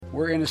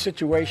we're in a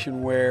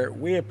situation where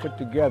we have put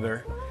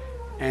together,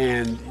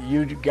 and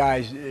you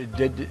guys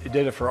did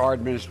it for our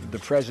the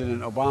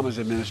President Obama's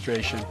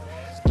administration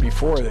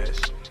before this.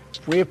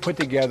 We have put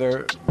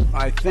together,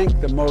 I think,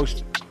 the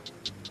most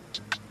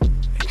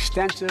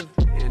extensive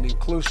and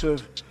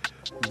inclusive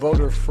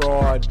voter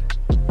fraud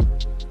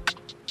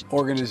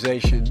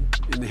organization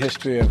in the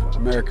history of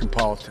American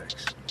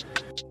politics.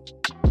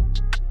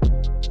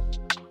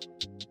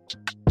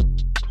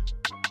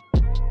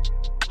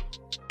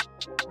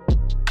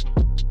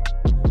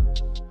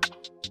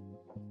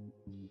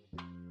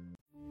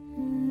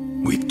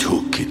 We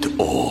took it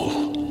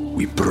all.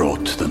 We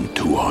brought them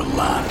to our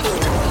land.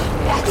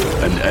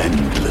 An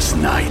endless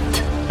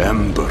night,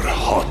 ember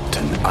hot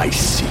and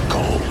icy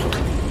cold.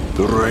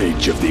 The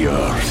rage of the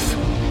earth.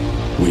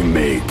 We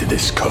made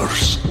this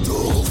curse.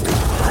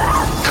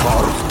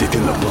 Carved it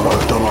in the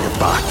blood on our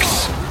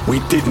backs. We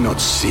did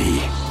not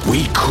see.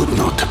 We could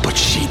not, but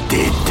she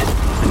did.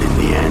 And in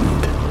the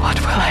end... What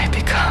will I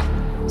become?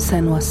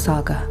 Senua's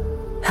Saga.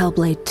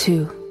 Hellblade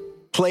 2.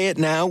 Play it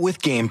now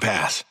with Game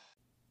Pass.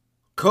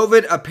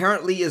 COVID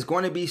apparently is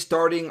going to be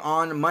starting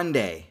on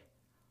Monday.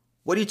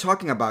 What are you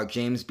talking about,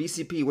 James?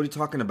 BCP, what are you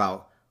talking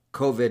about?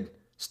 COVID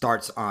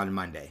starts on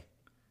Monday.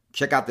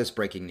 Check out this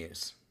breaking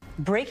news.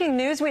 Breaking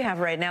news we have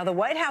right now. The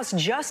White House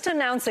just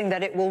announcing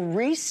that it will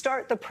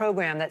restart the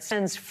program that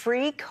sends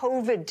free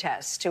COVID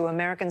tests to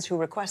Americans who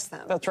request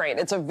them. That's right.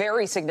 It's a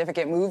very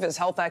significant move as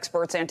health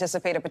experts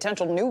anticipate a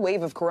potential new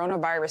wave of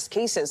coronavirus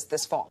cases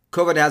this fall.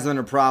 COVID has been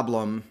a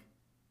problem.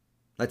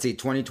 Let's see,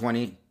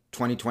 2020,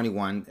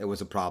 2021, it was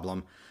a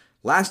problem.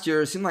 Last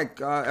year, it seemed like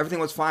everything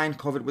was fine.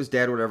 COVID was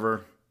dead,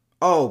 whatever.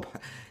 Oh,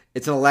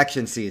 it's an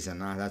election season.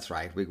 That's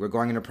right. We're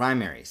going into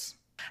primaries.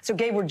 So,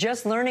 Gabe, we're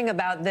just learning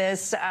about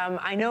this.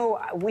 I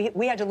know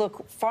we had to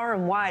look far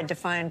and wide to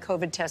find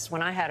COVID tests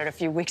when I had it a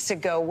few weeks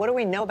ago. What do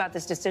we know about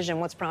this decision?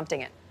 What's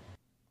prompting it?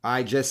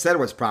 I just said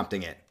what's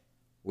prompting it.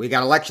 We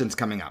got elections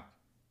coming up.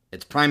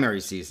 It's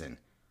primary season.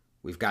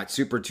 We've got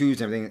Super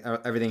Tuesday,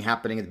 everything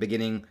happening at the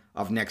beginning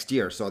of next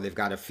year. So they've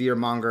got to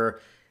fearmonger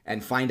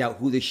and find out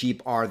who the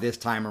sheep are this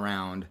time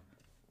around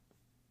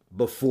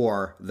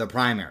before the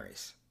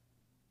primaries.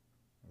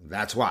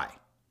 That's why.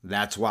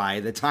 That's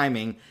why the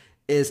timing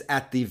is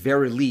at the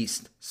very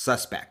least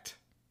suspect.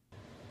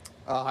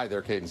 Hi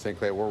there, Kate and St.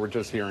 Clair. Well, we're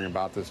just hearing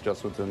about this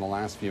just within the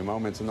last few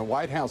moments. And the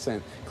White House,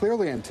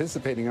 clearly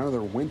anticipating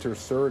another winter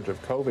surge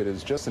of COVID,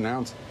 has just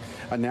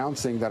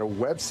announcing that a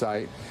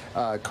website,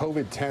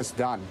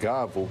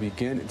 covidtest.gov, will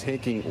begin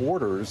taking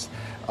orders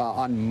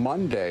on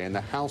Monday, and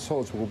the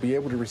households will be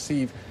able to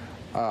receive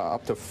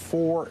up to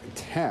 4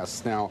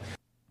 tests. Now,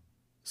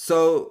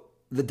 so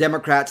the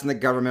Democrats and the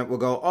government will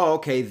go, oh,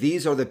 okay,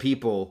 these are the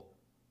people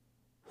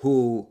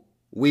who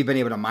we've been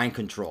able to mind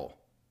control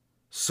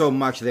so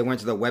much they went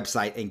to the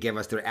website and gave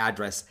us their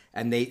address,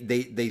 and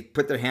they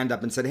put their hand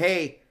up and said,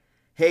 hey,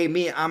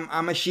 me,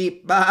 I'm a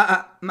sheep,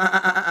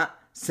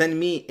 send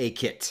me a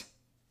kit.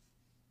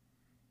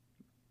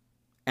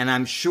 And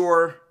I'm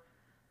sure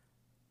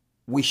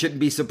we shouldn't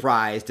be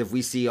surprised if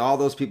we see all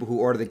those people who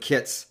order the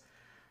kits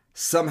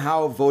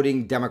somehow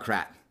voting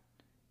Democrat,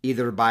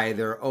 either by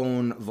their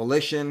own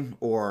volition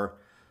or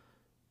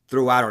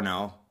through, I don't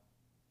know,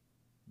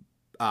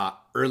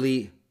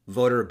 early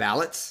voter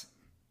ballots.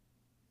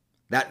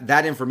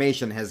 That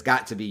information has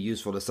got to be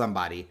useful to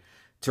somebody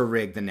to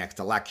rig the next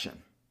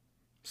election.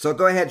 So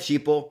go ahead,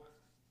 sheeple,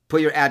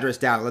 put your address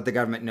down and let the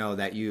government know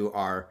that you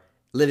are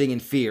living in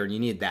fear and you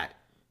need that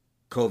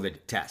COVID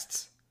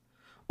tests.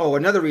 Oh,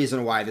 another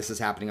reason why this is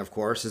happening, of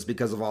course, is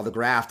because of all the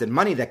graft and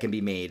money that can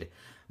be made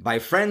by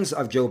friends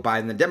of Joe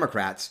Biden, the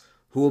Democrats,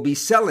 who will be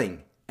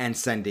selling and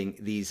sending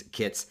these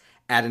kits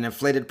at an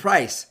inflated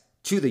price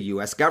to the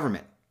U.S.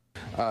 government.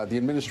 The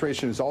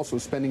administration is also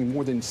spending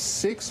more than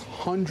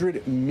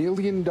 $600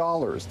 million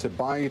to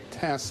buy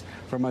tests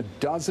from a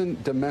dozen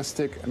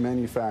domestic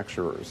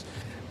manufacturers.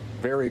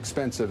 Very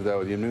expensive,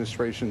 though. The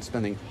administration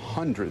spending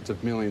hundreds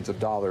of millions of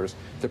dollars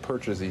to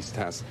purchase these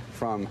tests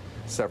from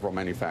several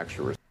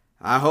manufacturers.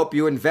 I hope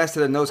you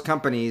invested in those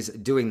companies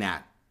doing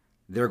that.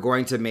 They're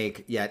going to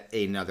make yet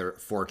another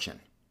fortune.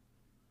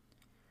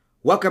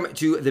 Welcome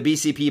to the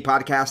BCP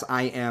podcast.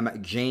 I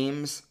am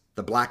James,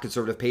 the Black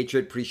Conservative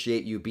Patriot.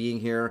 Appreciate you being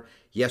here.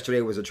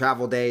 Yesterday was a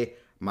travel day.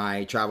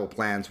 My travel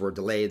plans were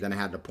delayed. Then I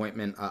had an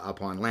appointment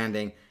upon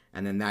landing,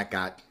 and then that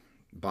got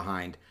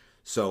behind.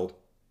 So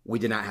we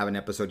did not have an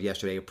episode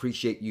yesterday.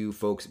 Appreciate you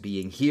folks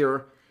being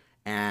here.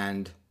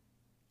 And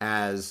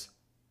as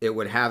it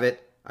would have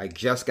it, I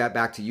just got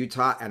back to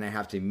Utah, and I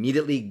have to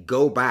immediately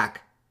go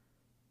back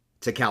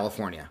to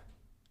California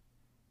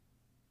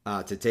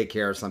to take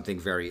care of something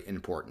very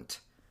important.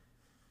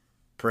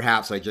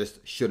 Perhaps I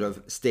just should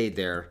have stayed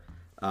there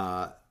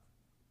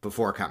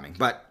before coming.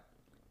 But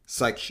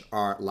such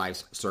are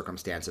life's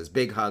circumstances.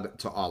 Big hug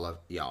to all of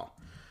y'all.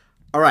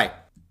 All right.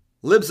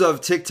 Libs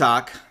of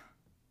TikTok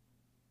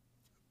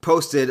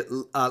posted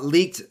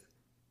leaked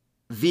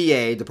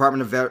VA,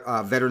 Department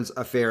of Veterans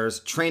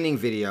Affairs, training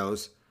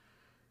videos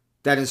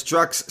that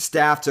instructs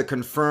staff to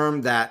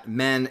confirm that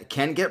men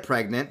can get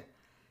pregnant,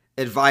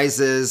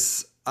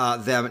 advises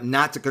them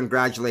not to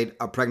congratulate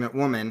a pregnant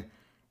woman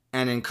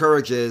and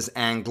encourages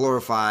and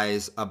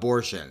glorifies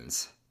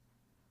abortions.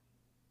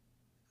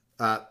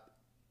 There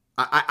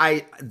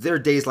are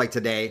days like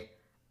today,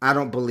 I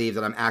don't believe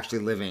that I'm actually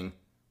living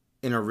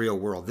in a real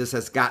world. This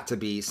has got to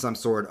be some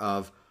sort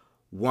of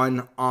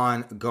one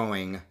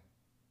ongoing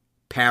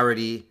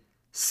parody,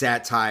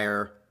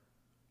 satire,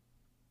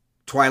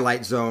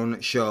 Twilight Zone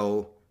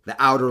show, The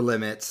Outer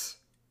Limits.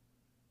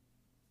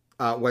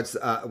 What's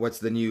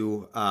the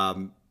new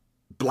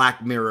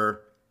Black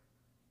Mirror?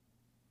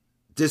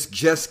 This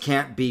just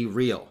can't be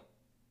real.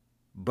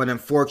 But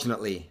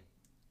unfortunately,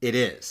 it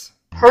is.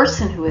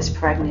 Person who is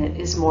pregnant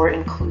is more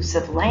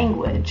inclusive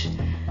language.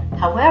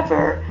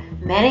 However,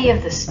 many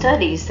of the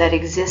studies that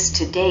exist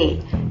to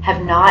date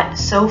have not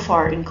so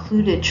far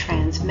included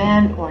trans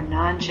men or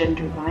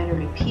non-gender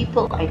binary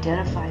people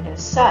identified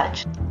as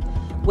such.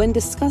 When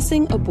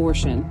discussing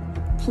abortion,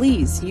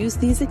 please use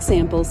these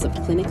examples of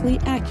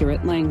clinically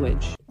accurate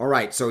language. All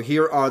right, so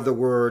here are the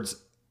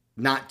words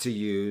not to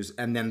use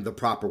and then the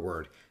proper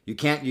word. You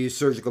can't use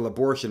surgical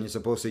abortion. You're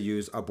supposed to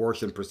use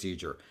abortion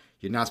procedure.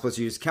 You're not supposed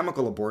to use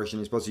chemical abortion.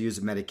 You're supposed to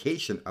use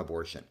medication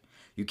abortion.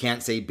 You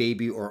can't say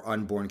baby or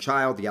unborn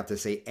child. You have to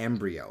say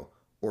embryo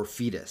or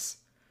fetus.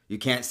 You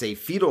can't say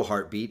fetal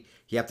heartbeat.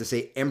 You have to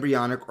say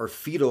embryonic or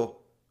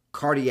fetal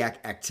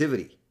cardiac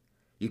activity.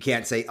 You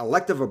can't say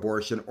elective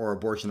abortion or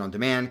abortion on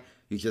demand.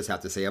 You just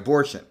have to say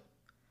abortion.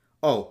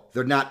 Oh,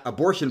 they're not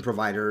abortion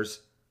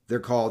providers. They're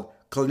called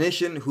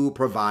clinician who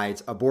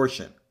provides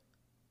abortion.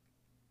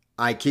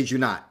 I kid you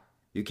not.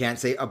 You can't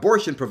say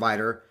abortion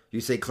provider. You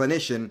say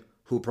clinician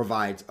who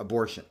provides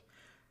abortion.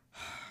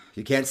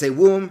 You can't say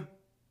womb.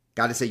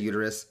 Got to say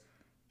uterus.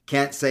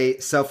 Can't say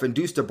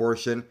self-induced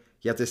abortion.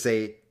 You have to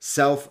say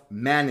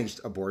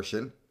self-managed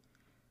abortion.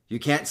 You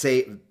can't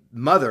say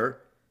mother.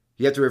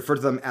 You have to refer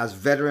to them as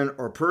veteran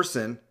or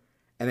person.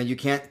 And then you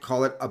can't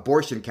call it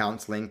abortion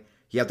counseling.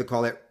 You have to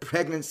call it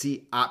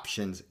pregnancy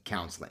options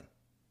counseling.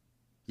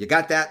 You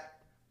got that?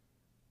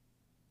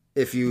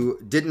 If you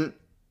didn't,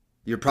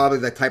 you're probably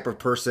the type of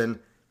person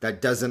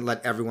that doesn't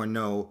let everyone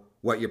know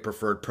what your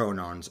preferred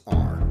pronouns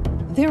are.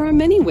 There are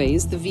many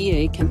ways the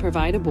VA can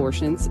provide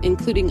abortions,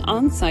 including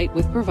on-site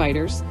with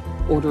providers,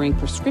 ordering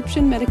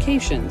prescription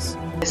medications.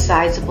 A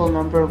sizable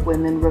number of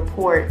women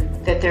report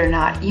that they're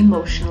not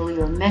emotionally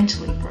or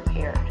mentally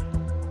prepared.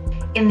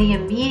 In the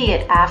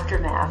immediate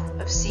aftermath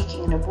of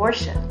seeking an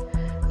abortion,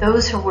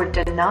 those who were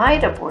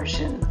denied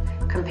abortion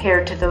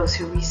compared to those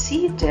who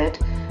received it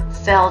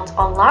felt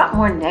a lot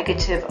more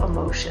negative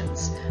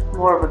emotions,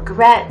 more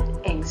regret,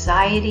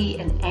 anxiety,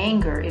 and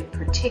anger in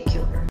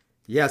particular.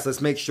 Yes,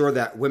 let's make sure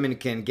that women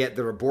can get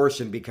their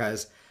abortion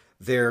because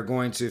they're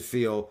going to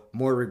feel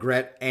more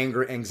regret,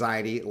 anger,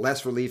 anxiety,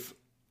 less relief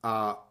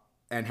and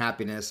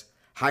happiness,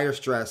 higher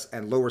stress,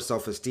 and lower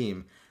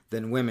self-esteem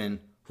than women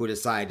who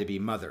decide to be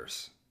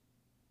mothers.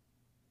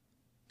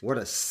 What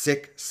a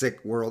sick,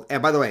 sick world.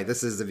 And by the way,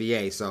 this is the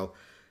VA, so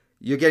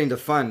you're getting to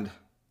fund,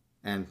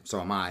 and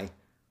so am I,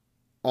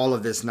 all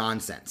of this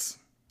nonsense.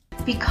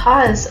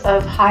 Because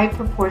of high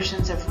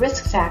proportions of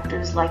risk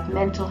factors like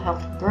mental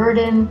health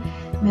burden,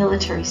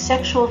 military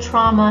sexual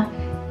trauma,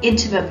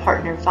 intimate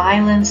partner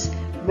violence,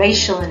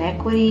 racial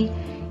inequity,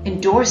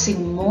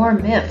 endorsing more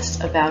myths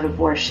about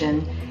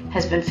abortion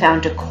has been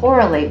found to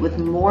correlate with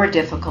more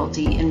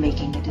difficulty in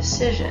making a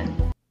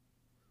decision.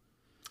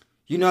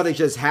 You know, they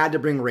just had to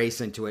bring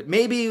race into it.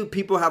 Maybe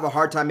people have a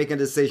hard time making a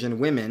decision.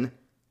 Women,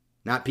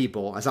 not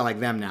people. I sound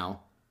like them now.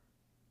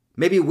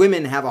 Maybe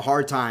women have a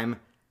hard time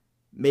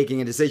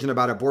making a decision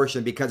about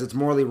abortion because it's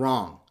morally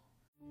wrong.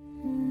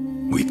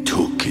 We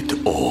took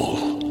it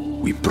all.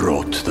 We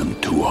brought them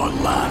to our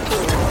land.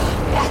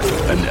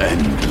 An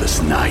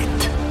endless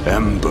night,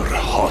 ember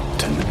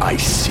hot and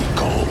icy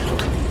cold.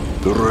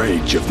 The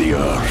rage of the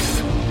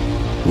earth.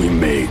 We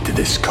made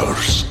this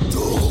curse.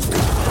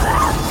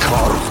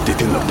 Carved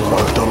it in the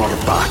blood on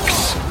our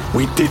backs.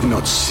 We did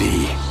not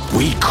see.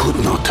 We could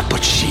not,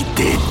 but she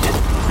did.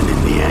 And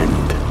in the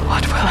end,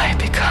 what will I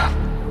become?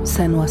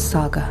 Senua's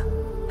Saga.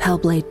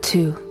 Hellblade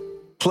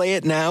 2. Play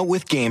it now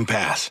with Game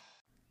Pass.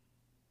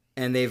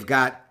 And they've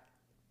got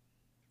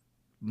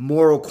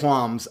moral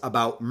qualms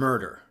about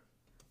murder.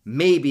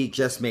 Maybe,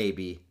 just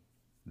maybe,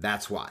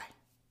 that's why.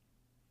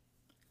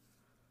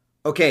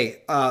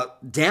 Okay,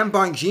 Dan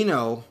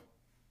Bongino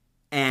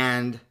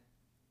and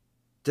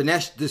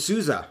Dinesh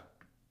D'Souza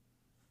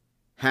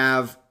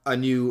have a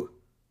new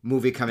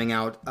movie coming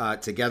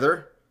out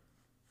together,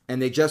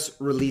 and they just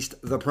released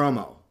the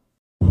promo.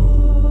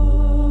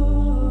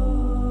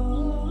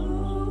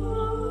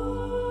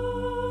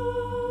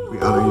 We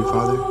honor you,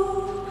 Father,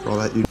 for all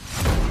that you...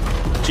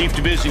 Chief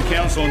Division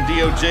Counsel and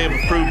DOJ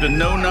have approved a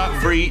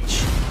no-knock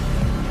breach.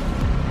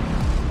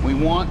 We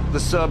want the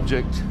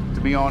subject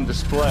to be on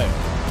display,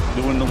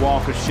 doing the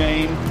walk of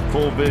shame,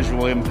 full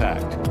visual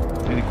impact.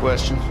 Any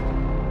questions?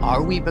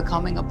 Are we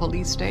becoming a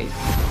police state?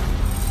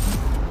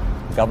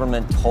 The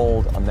government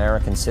told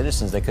American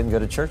citizens they couldn't go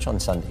to church on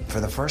Sunday. For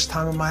the first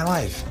time in my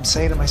life, I'm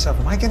saying to myself,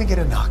 am I going to get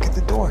a knock at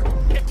the door?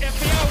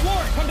 FBI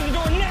warrant, come to the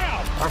door now!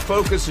 Our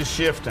focus is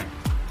shifting.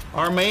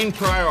 Our main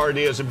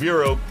priority as a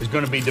bureau is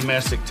going to be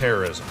domestic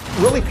terrorism.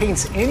 Really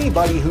paints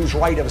anybody who's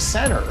right of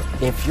center.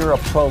 If you're a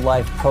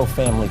pro-life,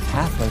 pro-family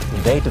Catholic,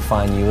 they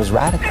define you as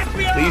radical.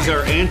 These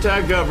are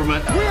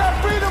anti-government. We have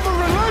freedom of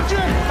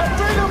religion and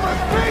freedom of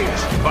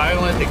speech.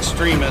 Violent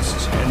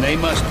extremists, and they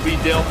must be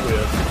dealt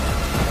with.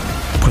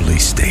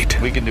 Police State.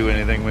 We can do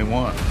anything we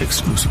want.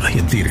 Exclusively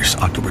in theaters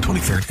October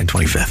 23rd and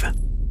 25th.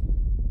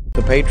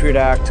 The Patriot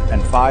Act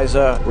and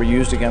FISA were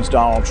used against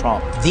Donald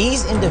Trump.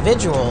 These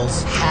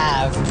individuals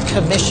have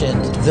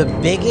commissioned the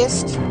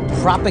biggest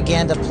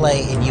propaganda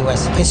play in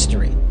U.S.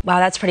 history. Wow,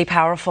 that's pretty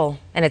powerful,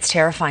 and it's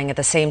terrifying at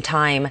the same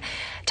time.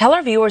 Tell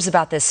our viewers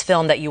about this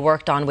film that you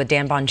worked on with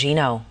Dan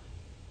Bongino.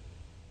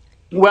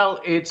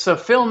 Well, it's a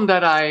film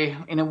that I,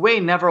 in a way,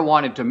 never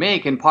wanted to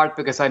make, in part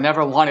because I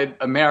never wanted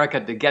America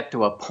to get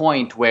to a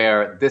point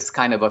where this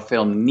kind of a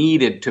film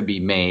needed to be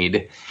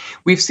made.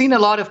 We've seen a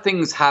lot of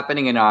things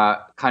happening in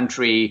our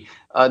country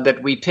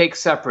that we take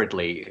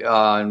separately.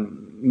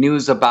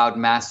 News about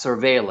mass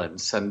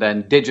surveillance, and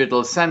then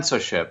digital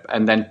censorship,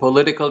 and then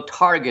political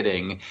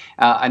targeting,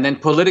 and then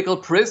political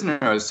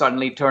prisoners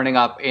suddenly turning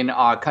up in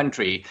our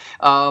country.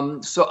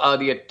 So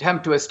the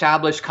attempt to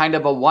establish kind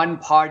of a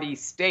one-party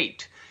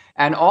state.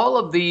 And all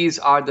of these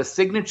are the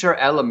signature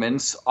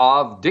elements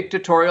of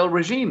dictatorial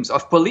regimes,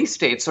 of police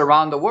states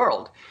around the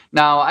world.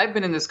 Now, I've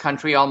been in this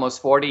country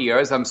almost 40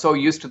 years. I'm so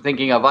used to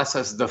thinking of us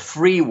as the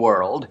free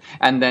world,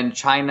 and then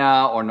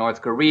China or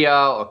North Korea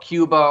or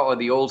Cuba or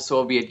the old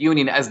Soviet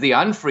Union as the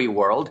unfree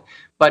world.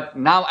 But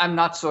now I'm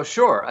not so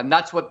sure. And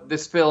that's what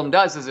this film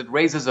does, is it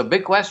raises a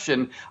big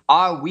question.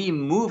 Are we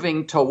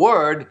moving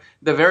toward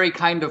the very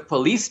kind of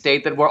police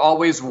state that we're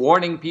always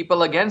warning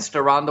people against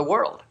around the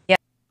world? Yeah.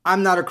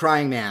 I'm not a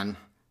crying man,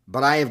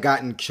 but I have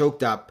gotten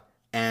choked up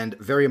and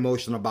very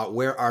emotional about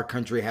where our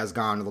country has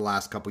gone in the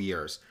last couple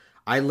years.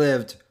 I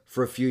lived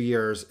for a few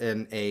years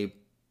in a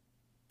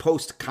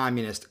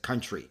post-communist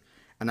country,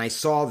 and I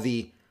saw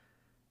the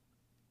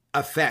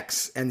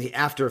effects and the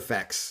after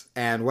effects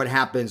and what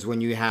happens when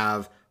you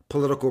have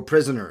political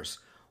prisoners,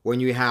 when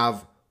you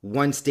have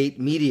one-state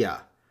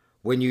media,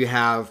 when you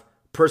have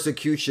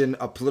persecution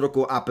of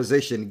political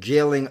opposition,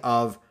 jailing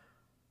of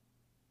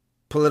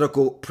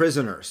political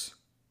prisoners,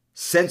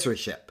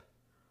 censorship,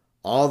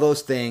 all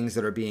those things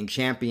that are being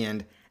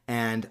championed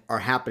and are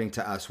happening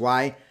to us.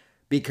 Why?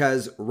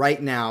 Because right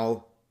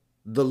now,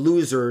 the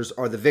losers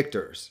are the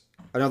victors.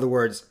 In other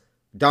words,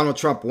 Donald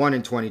Trump won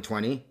in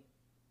 2020,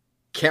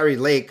 Carrie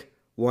Lake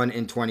won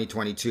in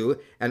 2022,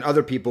 and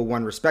other people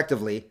won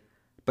respectively,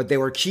 but they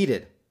were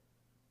cheated.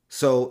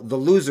 So the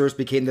losers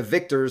became the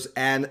victors,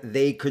 and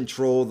they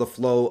control the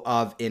flow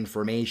of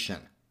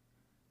information.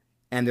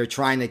 And they're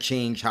trying to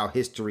change how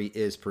history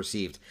is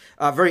perceived.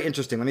 Very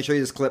interesting. Let me show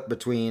you this clip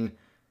between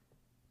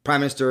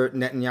Prime Minister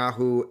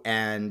Netanyahu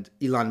and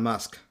Elon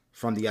Musk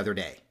from the other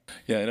day.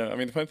 Yeah, no, I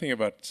mean, the fun thing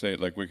about, say,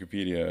 like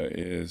Wikipedia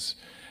is,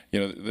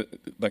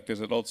 like there's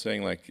an old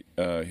saying, like,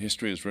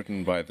 history is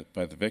written by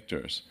the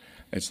victors.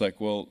 It's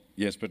like, well,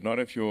 yes, but not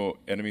if your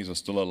enemies are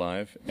still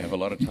alive and have a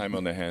lot of time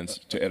on their hands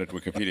to edit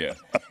Wikipedia.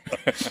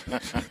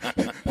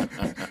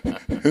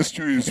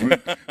 History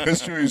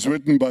is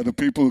written by the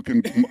people who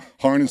can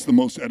harness the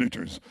most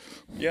editors.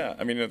 Yeah,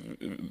 I mean,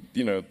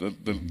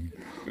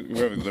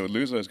 the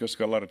loser has just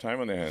got a lot of time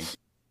on their hands.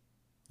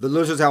 The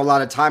losers have a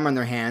lot of time on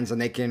their hands,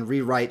 and they can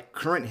rewrite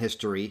current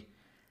history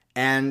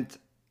and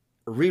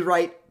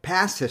rewrite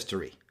past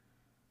history.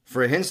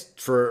 For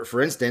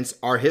instance,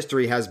 our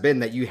history has been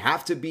that you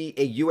have to be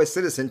a U.S.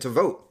 citizen to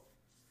vote.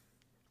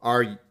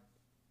 Our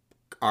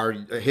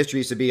history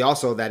used to be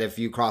also that if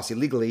you cross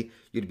illegally,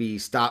 you'd be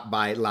stopped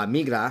by La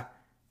Migra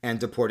and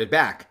deported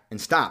back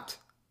and stopped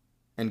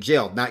and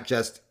jailed, not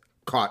just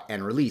caught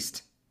and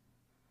released.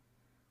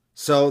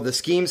 So the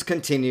schemes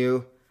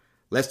continue.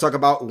 Let's talk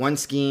about one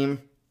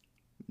scheme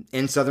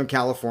in Southern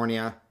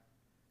California.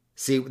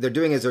 See, what they're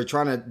doing is they're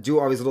trying to do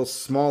all these little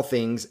small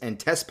things and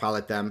test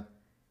pilot them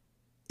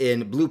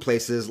in blue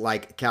places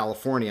like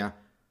California.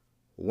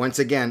 Once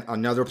again,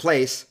 another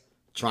place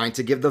trying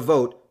to give the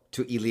vote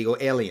to illegal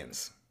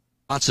aliens.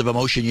 Lots of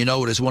emotion. You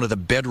know, it is one of the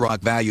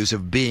bedrock values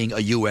of being a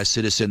U.S.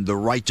 citizen, the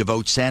right to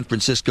vote. San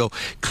Francisco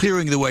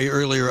clearing the way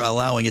earlier,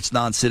 allowing its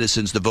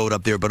non-citizens to vote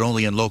up there, but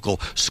only in local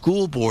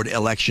school board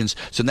elections.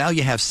 So now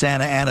you have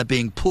Santa Ana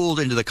being pulled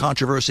into the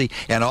controversy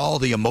and all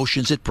the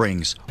emotions it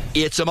brings.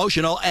 It's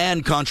emotional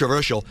and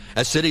controversial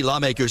as city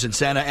lawmakers in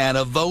Santa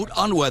Ana vote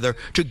on whether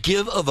to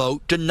give a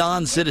vote to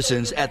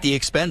non-citizens at the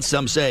expense,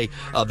 some say,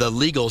 of the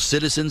legal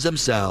citizens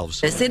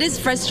themselves. It is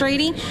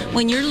frustrating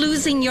when you're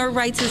losing your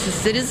rights as a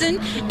citizen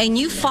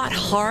and you fought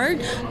hard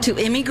to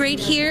immigrate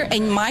here,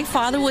 and my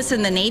father was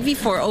in the Navy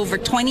for over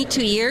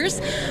 22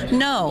 years.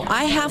 No,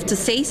 I have to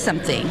say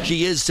something.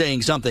 She is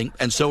saying something,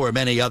 and so are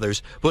many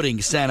others,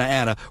 putting Santa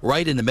Ana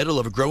right in the middle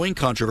of a growing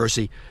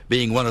controversy.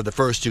 Being one of the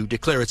first to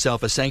declare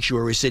itself a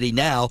sanctuary city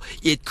now,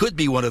 it could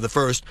be one of the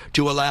first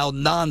to allow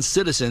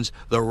non-citizens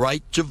the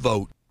right to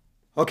vote.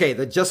 Okay,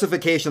 the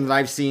justification that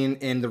I've seen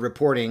in the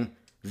reporting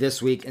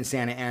this week in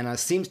Santa Ana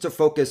seems to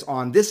focus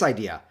on this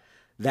idea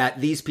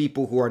that these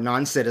people who are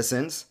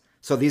non-citizens,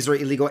 so these are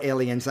illegal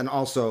aliens and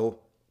also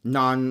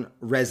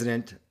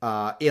non-resident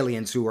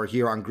aliens who are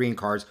here on green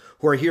cards,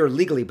 who are here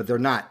legally, but they're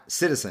not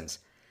citizens,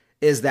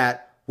 is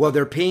that, well,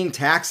 they're paying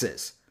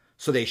taxes,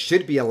 so they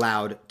should be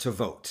allowed to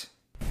vote.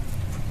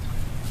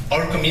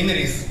 Our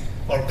communities,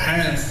 our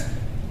parents,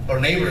 our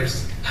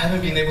neighbors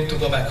haven't been able to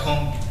go back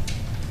home,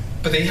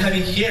 but they have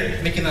been here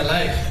making a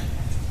life.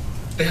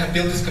 They have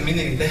built this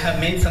community. They have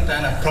made Santa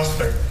Ana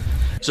prosper.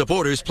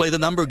 Supporters play the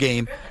number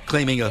game,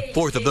 claiming a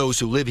fourth of those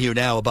who live here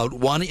now, about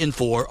 1 in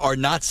 4, are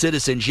not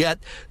citizens yet.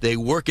 They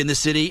work in the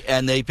city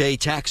and they pay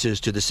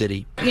taxes to the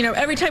city. You know,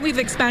 every time we've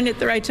expanded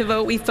the right to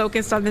vote, we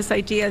focused on this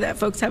idea that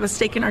folks have a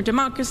stake in our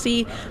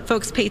democracy,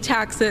 folks pay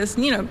taxes,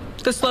 you know,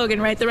 the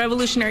slogan, right? The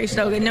revolutionary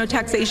slogan, no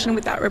taxation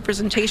without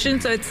representation.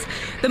 So it's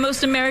the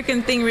most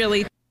American thing,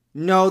 really.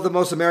 No, the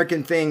most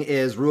American thing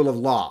is rule of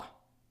law.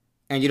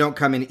 And you don't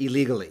come in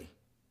illegally.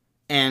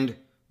 And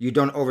you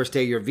don't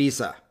overstay your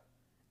visa.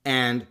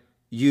 And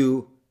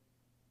you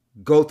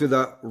go through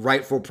the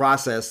rightful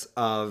process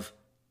of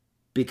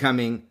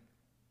becoming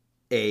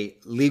a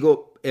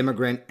legal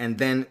immigrant and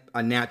then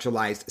a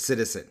naturalized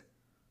citizen.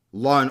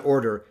 Law and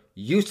order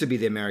used to be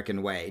the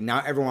American way.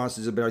 Now everyone wants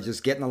to do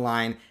just get in the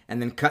line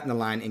and then cut in the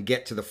line and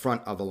get to the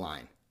front of the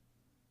line.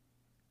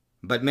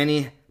 But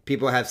many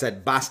people have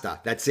said, basta,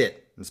 that's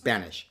it, in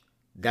Spanish.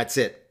 That's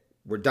it.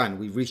 We're done.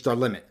 We've reached our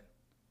limit.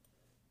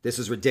 This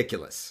is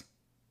ridiculous.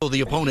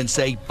 The opponents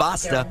say,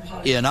 basta,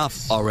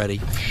 enough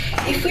already.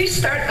 If we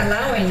start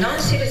allowing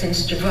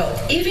non-citizens to vote,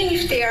 even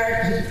if they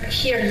are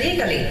here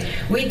legally,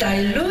 we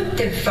dilute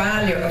the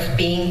value of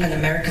being an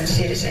American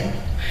citizen.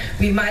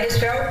 We might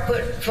as well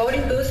put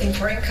voting booths in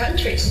foreign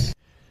countries.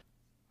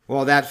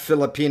 Well, that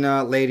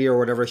Filipina lady or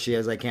whatever she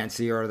is, I can't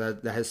see her,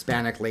 the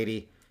Hispanic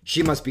lady,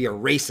 she must be a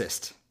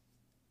racist.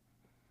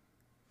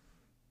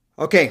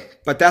 Okay,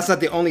 but that's not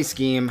the only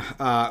scheme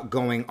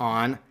going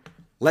on.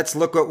 Let's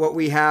look at what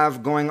we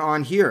have going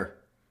on here.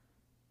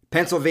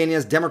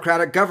 Pennsylvania's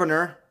Democratic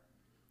governor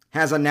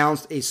has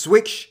announced a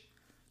switch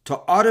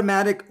to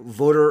automatic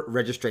voter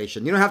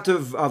registration. You don't have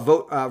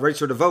to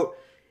register to vote.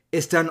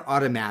 It's done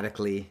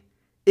automatically.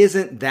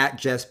 Isn't that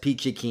just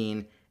peachy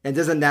keen? And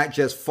doesn't that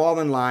just fall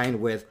in line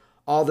with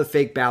all the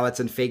fake ballots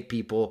and fake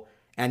people?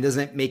 And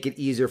doesn't it make it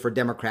easier for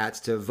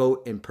Democrats to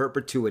vote in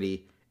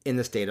perpetuity in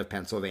the state of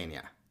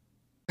Pennsylvania?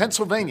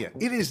 Pennsylvania,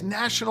 it is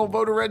National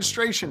Voter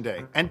Registration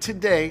Day, and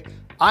today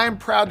I am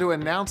proud to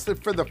announce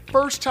that for the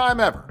first time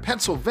ever,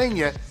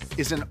 Pennsylvania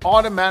is an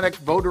automatic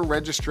voter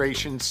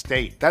registration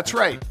state. That's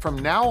right, from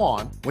now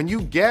on, when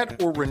you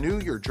get or renew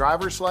your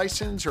driver's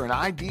license or an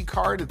ID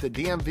card at the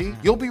DMV,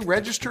 you'll be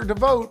registered to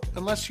vote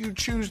unless you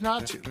choose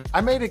not to.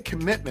 I made a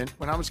commitment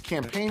when I was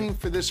campaigning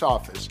for this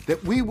office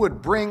that we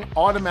would bring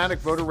automatic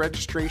voter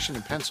registration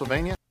in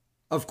Pennsylvania.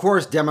 Of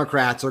course,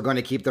 Democrats are going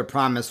to keep their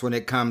promise when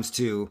it comes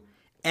to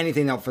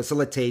anything that will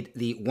facilitate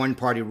the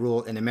one-party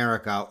rule in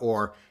America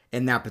or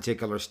in that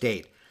particular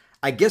state.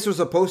 I guess we're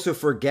supposed to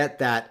forget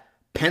that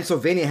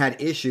Pennsylvania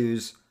had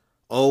issues,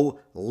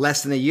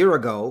 less than a year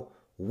ago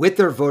with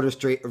their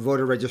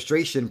voter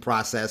registration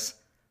process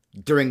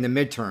during the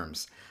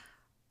midterms.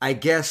 I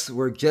guess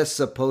we're just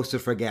supposed to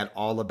forget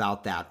all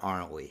about that,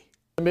 aren't we?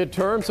 The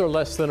midterms are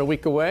less than a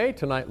week away.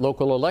 Tonight,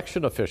 local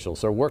election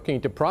officials are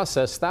working to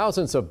process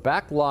thousands of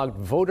backlogged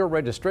voter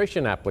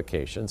registration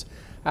applications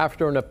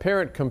after an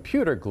apparent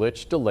computer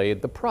glitch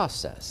delayed the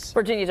process.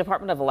 Virginia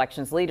Department of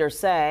Elections leaders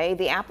say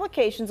the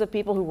applications of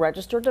people who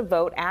registered to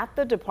vote at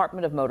the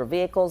Department of Motor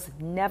Vehicles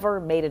never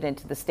made it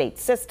into the state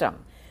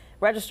system.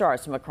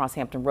 Registrars from across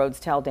Hampton Roads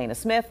tell Dana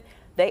Smith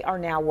they are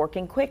now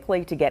working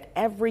quickly to get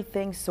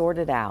everything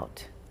sorted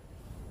out.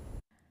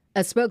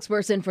 A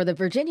spokesperson for the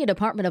Virginia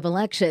Department of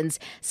Elections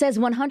says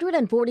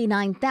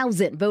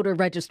 149,000 voter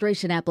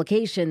registration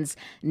applications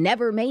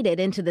never made it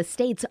into the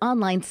state's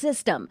online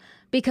system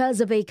because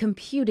of a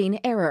computing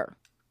error.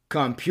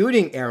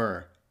 Computing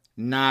error.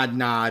 Nod,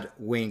 nod,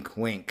 wink,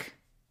 wink.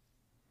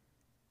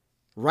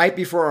 Right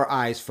before our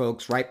eyes,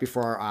 folks, right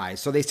before our eyes.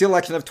 So they steal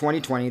election of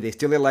 2020. They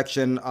steal the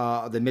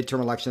midterm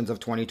elections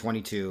of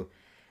 2022.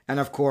 And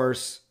of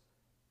course,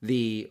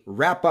 the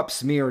wrap-up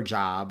smear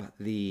job,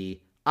 the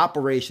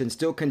operation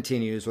still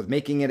continues with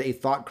making it a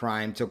thought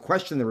crime to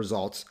question the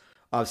results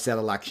of said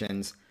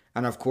elections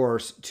and, of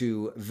course,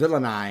 to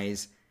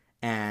villainize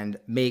and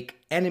make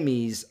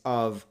enemies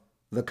of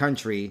the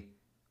country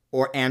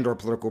or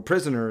political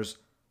prisoners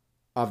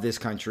of this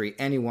country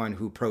anyone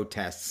who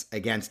protests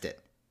against it.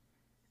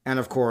 And,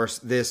 of course,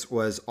 this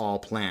was all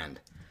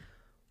planned.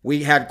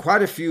 We had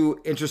quite a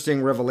few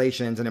interesting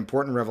revelations and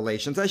important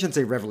revelations. I shouldn't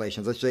say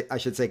revelations. I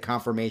should say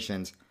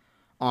confirmations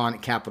on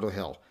Capitol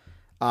Hill.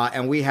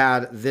 And we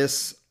had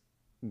this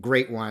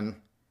great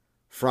one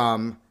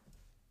from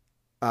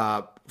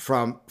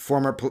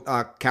former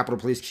Capitol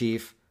Police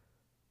Chief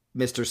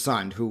Mr.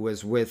 Sund, who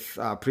was with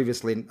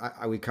previously.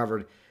 We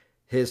covered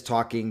his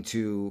talking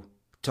to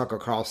Tucker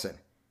Carlson,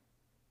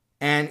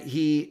 and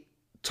he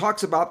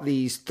talks about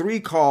these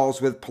 3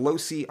 calls with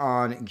Pelosi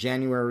on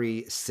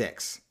January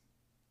 6th.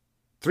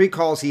 3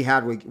 calls he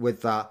had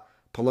with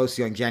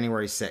Pelosi on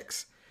January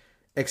 6th.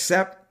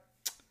 Except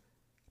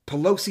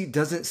Pelosi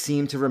doesn't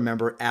seem to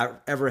remember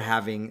ever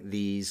having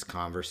these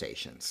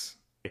conversations.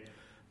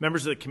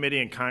 Members of the committee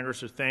and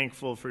Congress are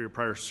thankful for your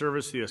prior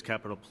service to the U.S.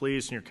 Capitol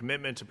Police and your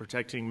commitment to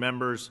protecting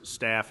members,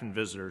 staff, and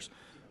visitors.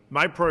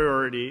 My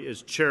priority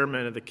as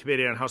chairman of the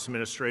Committee on House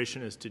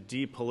Administration is to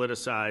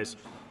depoliticize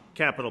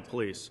Capitol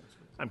Police.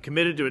 I'm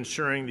committed to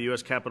ensuring the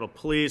U.S. Capitol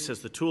Police has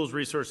the tools,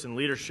 resources, and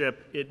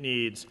leadership it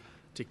needs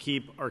to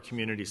keep our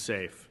community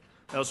safe.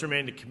 I also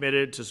remain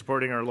committed to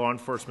supporting our law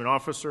enforcement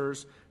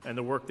officers and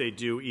the work they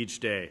do each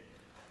day.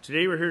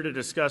 Today we're here to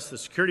discuss the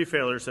security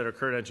failures that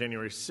occurred on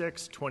January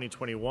 6,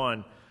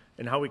 2021,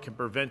 and how we can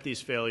prevent these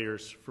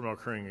failures from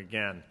occurring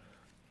again.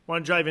 I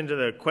want to dive into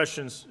the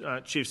questions,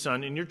 Chief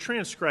Sund. In your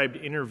transcribed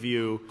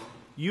interview,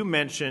 you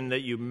mentioned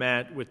that you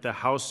met with the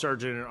House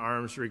Sergeant at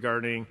Arms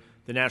regarding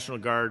the National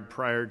Guard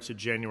prior to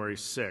January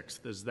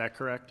 6th. Is that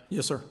correct?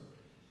 Yes, sir.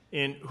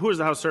 And who was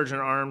the House Sergeant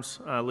at Arms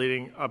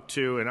leading up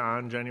to and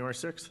on January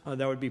 6th?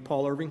 That would be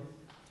Paul Irving.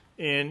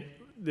 And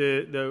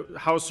the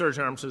House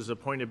Sergeant at Arms is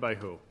appointed by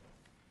who?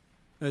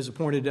 It was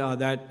appointed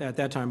at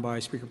that time by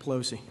Speaker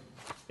Pelosi.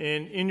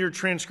 And in your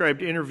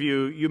transcribed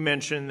interview, you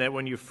mentioned that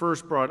when you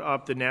first brought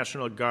up the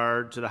National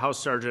Guard to the House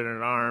Sergeant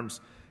at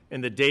Arms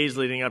in the days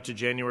leading up to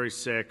January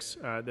 6,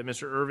 that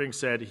Mr. Irving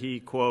said he,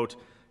 quote,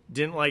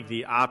 didn't like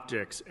the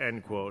optics,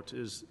 end quote.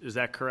 Is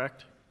that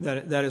correct?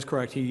 That is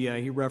correct.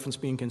 He referenced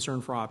being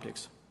concerned for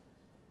optics.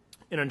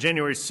 And on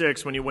January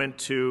 6, when you went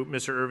to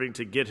Mr. Irving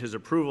to get his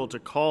approval to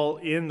call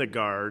in the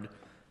Guard,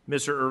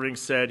 Mr. Irving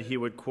said he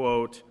would,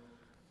 quote,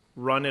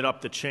 run it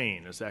up the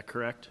chain. Is that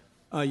correct?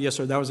 Yes,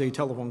 sir. That was a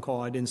telephone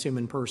call. I didn't see him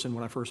in person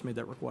when I first made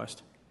that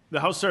request.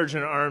 The House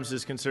Sergeant at Arms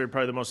is considered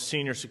probably the most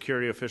senior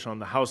security official on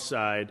the House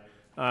side.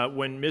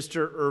 When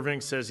Mr.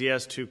 Irving says he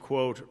has to,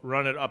 quote,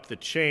 run it up the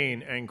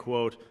chain, end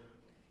quote,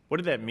 what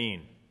did that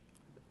mean?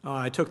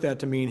 I took that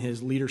to mean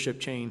his leadership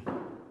chain.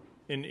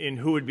 And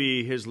who would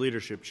be his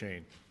leadership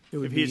chain?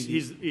 If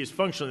he's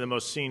functionally the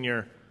most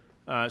senior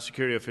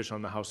security official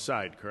on the House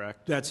side,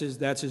 correct? That's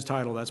his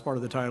title. That's part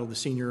of the title, the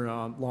senior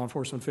law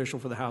enforcement official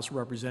for the House of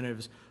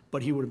Representatives.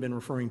 But he would have been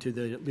referring to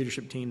the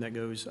leadership team that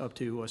goes up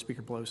to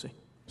Speaker Pelosi.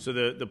 So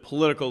the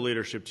political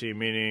leadership team,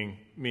 meaning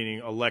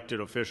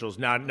elected officials,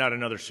 not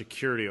another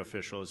security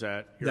official, is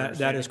that your understanding?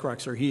 That is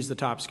correct, sir. He's the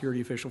top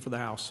security official for the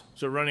House.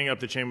 So running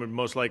up the chain would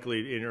most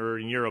likely, in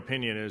your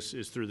opinion,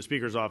 is through the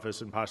Speaker's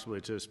office and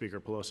possibly to Speaker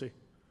Pelosi?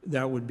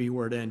 That would be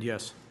where it ends,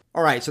 yes.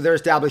 All right, so they're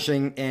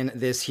establishing in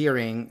this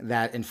hearing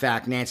that, in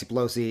fact, Nancy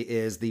Pelosi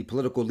is the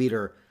political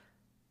leader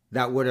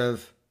that would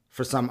have,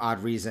 for some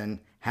odd reason,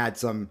 had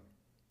some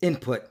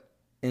input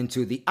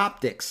into the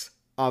optics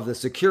of the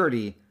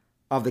security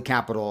of the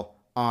Capitol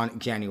on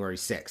January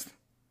 6th.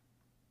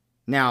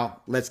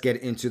 Now, let's get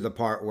into the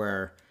part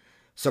where,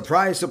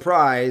 surprise,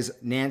 surprise,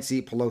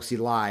 Nancy Pelosi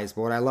lies.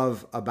 But what I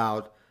love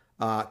about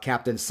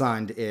Captain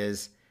Sund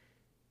is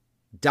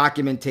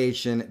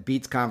documentation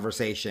beats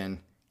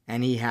conversation,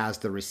 and he has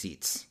the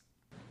receipts.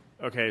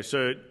 Okay,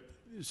 so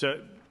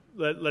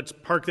let's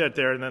park that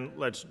there, and then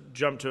let's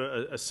jump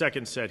to a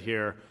second set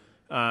here.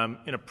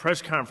 In a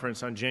press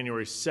conference on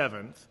January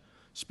 7th,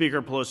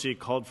 Speaker Pelosi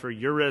called for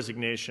your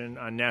resignation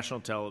on national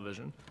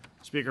television.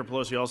 Speaker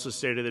Pelosi also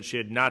stated that she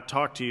had not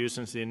talked to you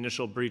since the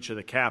initial breach of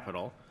the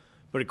Capitol.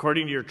 But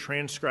according to your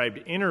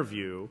transcribed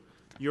interview,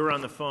 you were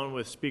on the phone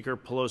with Speaker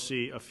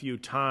Pelosi a few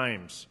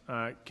times.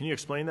 Can you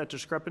explain that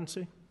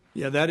discrepancy?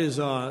 Yeah, that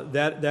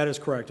is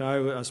correct.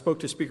 I spoke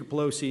to Speaker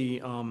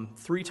Pelosi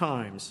 3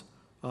 times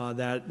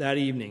that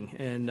evening,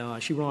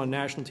 and she went on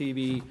national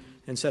TV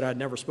and said I'd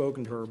never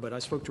spoken to her, but I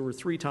spoke to her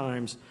 3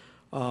 times.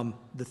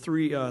 The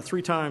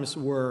three times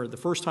were the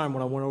first time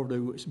when I went over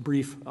to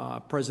brief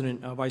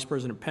Vice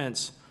President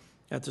Pence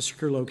at the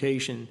secure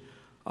location.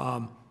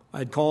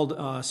 I'd called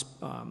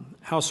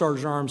House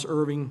Sergeant at Arms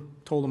Irving,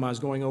 told him I was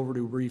going over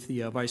to brief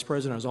the Vice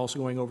President. I was also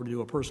going over to do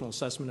a personal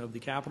assessment of the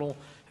Capitol.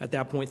 At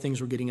that point, things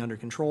were getting under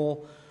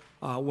control.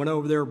 Went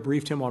over there,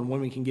 briefed him on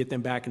when we can get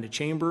them back into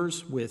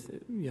chambers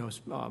with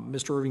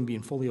Mr. Irving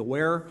being fully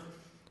aware.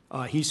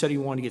 He said he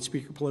wanted to get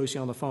Speaker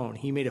Pelosi on the phone.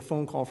 He made a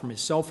phone call from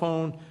his cell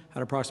phone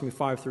at approximately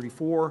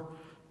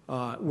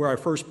 5:34, where I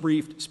first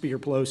briefed Speaker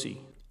Pelosi.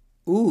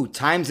 Ooh,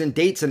 times and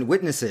dates and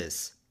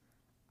witnesses.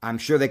 I'm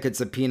sure they could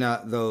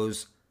subpoena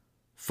those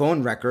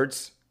phone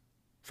records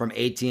from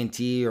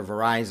AT&T or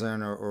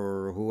Verizon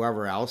or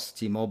whoever else,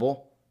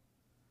 T-Mobile.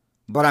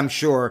 But I'm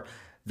sure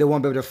they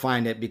won't be able to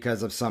find it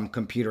because of some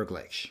computer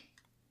glitch.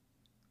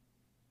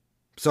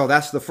 So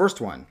that's the first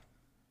one.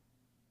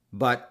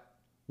 But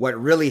what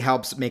really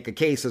helps make a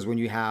case is when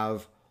you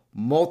have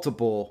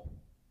multiple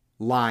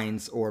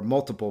lines or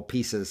multiple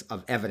pieces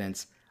of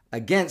evidence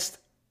against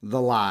the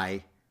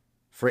lie.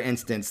 For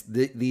instance,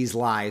 these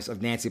lies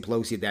of Nancy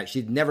Pelosi that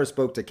she never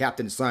spoke to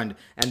Captain Sund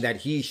and that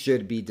he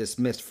should be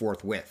dismissed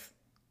forthwith.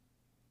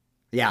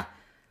 Yeah,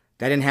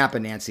 that didn't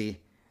happen,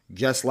 Nancy.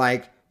 Just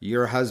like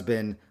your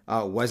husband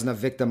wasn't a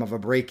victim of a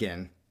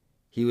break-in.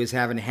 He was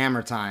having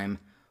hammer time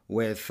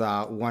with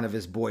one of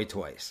his boy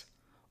toys.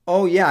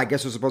 Oh yeah, I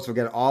guess we're supposed to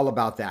forget all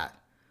about that.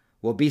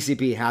 Well,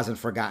 BCP hasn't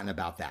forgotten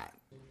about that.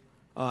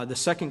 The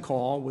second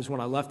call was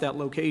when I left that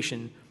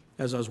location.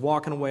 As I was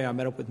walking away, I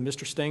met up with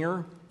Mr. Stenger,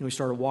 and we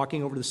started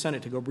walking over to the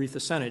Senate to go brief the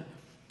Senate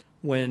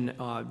when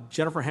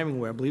Jennifer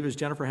Hemingway, I believe it was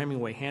Jennifer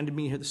Hemingway, handed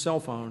me the cell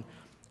phone,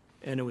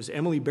 and it was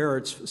Emily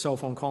Barrett's cell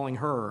phone calling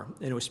her,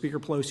 and it was Speaker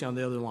Pelosi on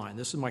the other line.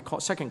 This is my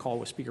second call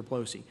with Speaker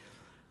Pelosi,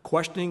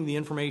 questioning the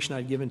information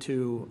I'd given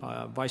to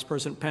Vice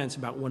President Pence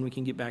about when we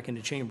can get back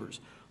into chambers.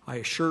 I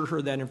assured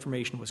her that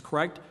information was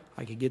correct.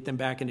 I could get them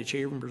back into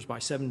chambers by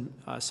 7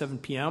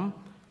 p.m.,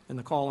 and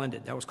the call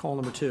ended. That was call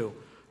number 2.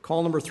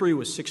 Call number 3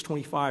 was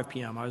 6:25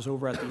 p.m. I was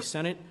over at the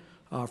Senate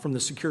from the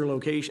secure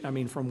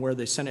location, from where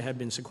the Senate had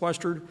been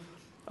sequestered,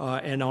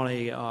 and on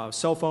a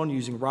cell phone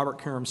using Robert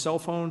Karam's cell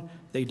phone,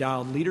 they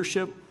dialed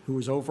leadership, who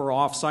was over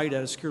off-site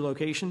at a secure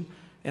location,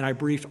 and I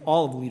briefed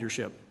all of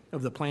leadership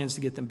of the plans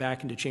to get them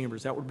back into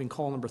chambers. That would have been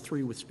call number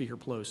 3 with Speaker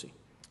Pelosi.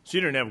 So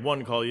you didn't have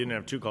one call, you didn't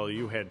have 2 calls,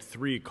 you had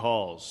 3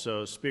 calls.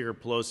 So Speaker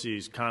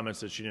Pelosi's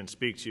comments that she didn't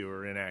speak to you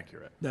are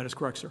inaccurate. That is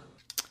correct, sir.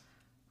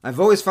 I've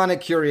always found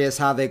it curious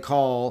how they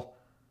call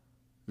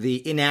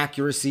the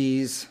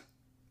inaccuracies,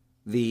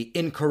 the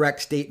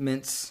incorrect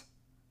statements,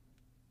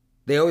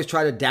 they always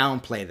try to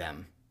downplay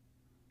them.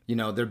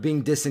 They're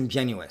being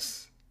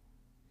disingenuous.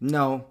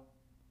 No,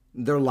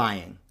 they're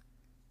lying.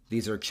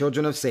 These are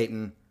children of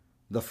Satan,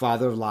 the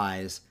father of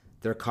lies.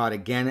 They're caught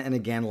again and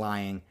again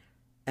lying,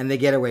 and they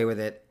get away with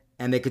it,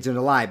 and they continue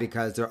to lie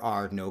because there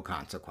are no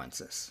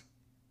consequences.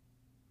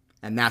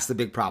 And that's the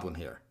big problem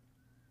here.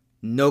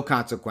 No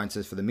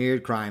consequences for the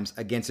myriad crimes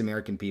against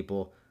American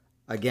people,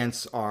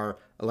 against our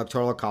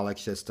electoral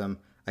college system,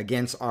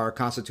 against our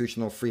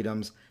constitutional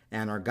freedoms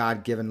and our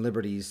God-given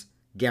liberties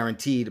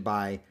guaranteed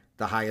by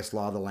the highest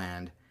law of the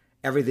land.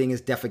 Everything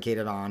is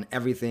defecated on.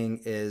 Everything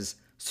is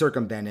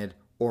circumvented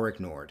or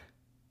ignored.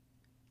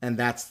 And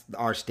that's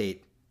our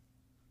state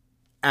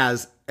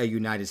as a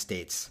United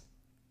States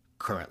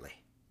currently.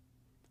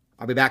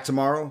 I'll be back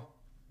tomorrow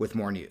with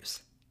more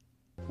news.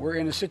 We're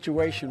in a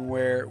situation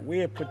where we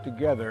have put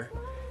together,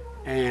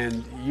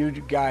 and you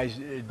guys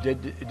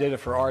did it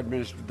for our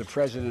administration, the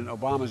President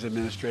Obama's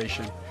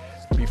administration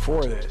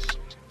before this.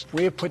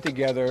 We have put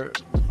together,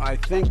 I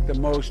think, the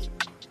most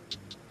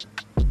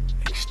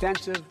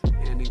extensive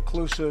and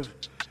inclusive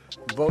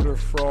voter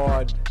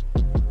fraud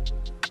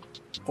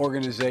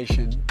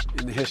organization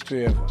in the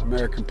history of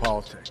American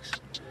politics.